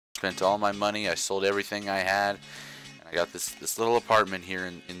spent all my money. I sold everything I had, and I got this little apartment here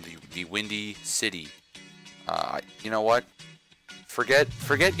in the Windy City. You know what? Forget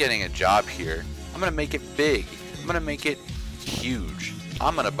getting a job here. I'm gonna make it big. I'm gonna make it huge.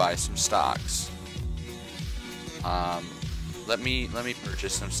 I'm gonna buy some stocks. Let me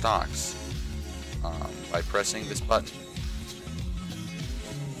purchase some stocks by pressing this button.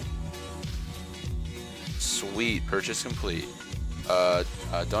 Sweet, purchase complete.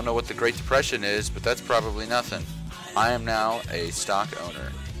 Don't know what the Great Depression is, but that's probably nothing. I am now a stock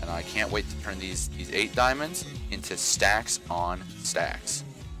owner, and I can't wait to turn these 8 diamonds into stacks on stacks.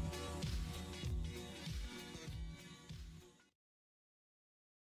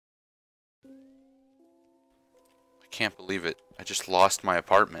 I can't believe it. I just lost my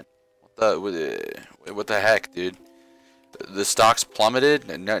apartment. What the heck, dude? The stocks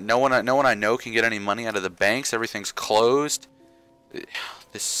plummeted. No one I know can get any money out of the banks. Everything's closed.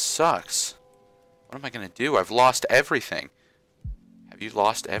 This sucks. What am I gonna do? I've lost everything. Have you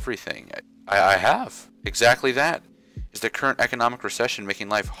lost everything? I have. Exactly that. Is the current economic recession making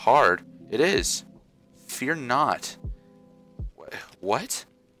life hard? It is. Fear not. What?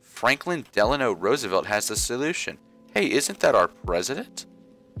 Franklin Delano Roosevelt has the solution. Hey, isn't that our president?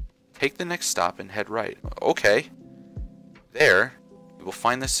 Take the next stop and head right. Okay. There, you will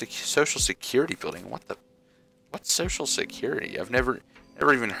find the Social Security building. What's Social Security? I've never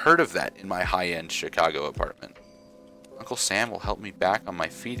even heard of that in my high-end Chicago apartment. Uncle Sam will help me back on my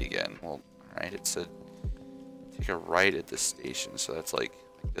feet again. Well, alright, it said take a right at this station, so that's like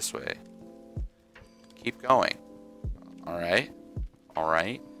this way. Keep going. Alright.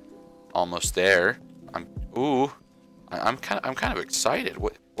 Alright. Almost there. I'm kind of excited.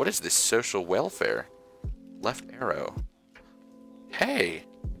 What is this social welfare? Left arrow. Hey,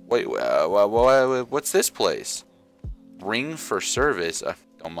 wait, what's this place? Ring for service.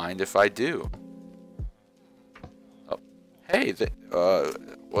 Don't mind if I do. Oh, hey,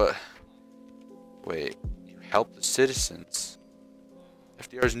 what? Wait, you help the citizens.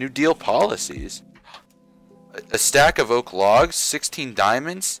 FDR's New Deal policies. A stack of oak logs, 16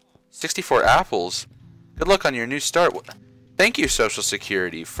 diamonds, 64 apples. Good luck on your new start. Thank you, Social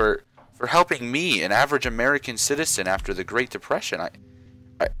Security, for helping me, an average American citizen, after the Great Depression. I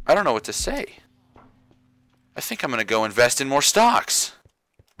don't know what to say. I think I'm going to go invest in more stocks.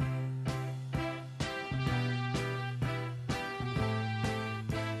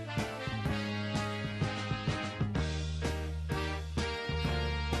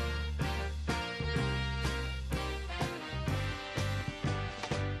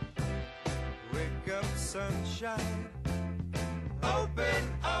 Wake up, sunshine. Open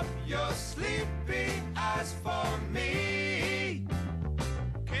up your sleepy eyes for me.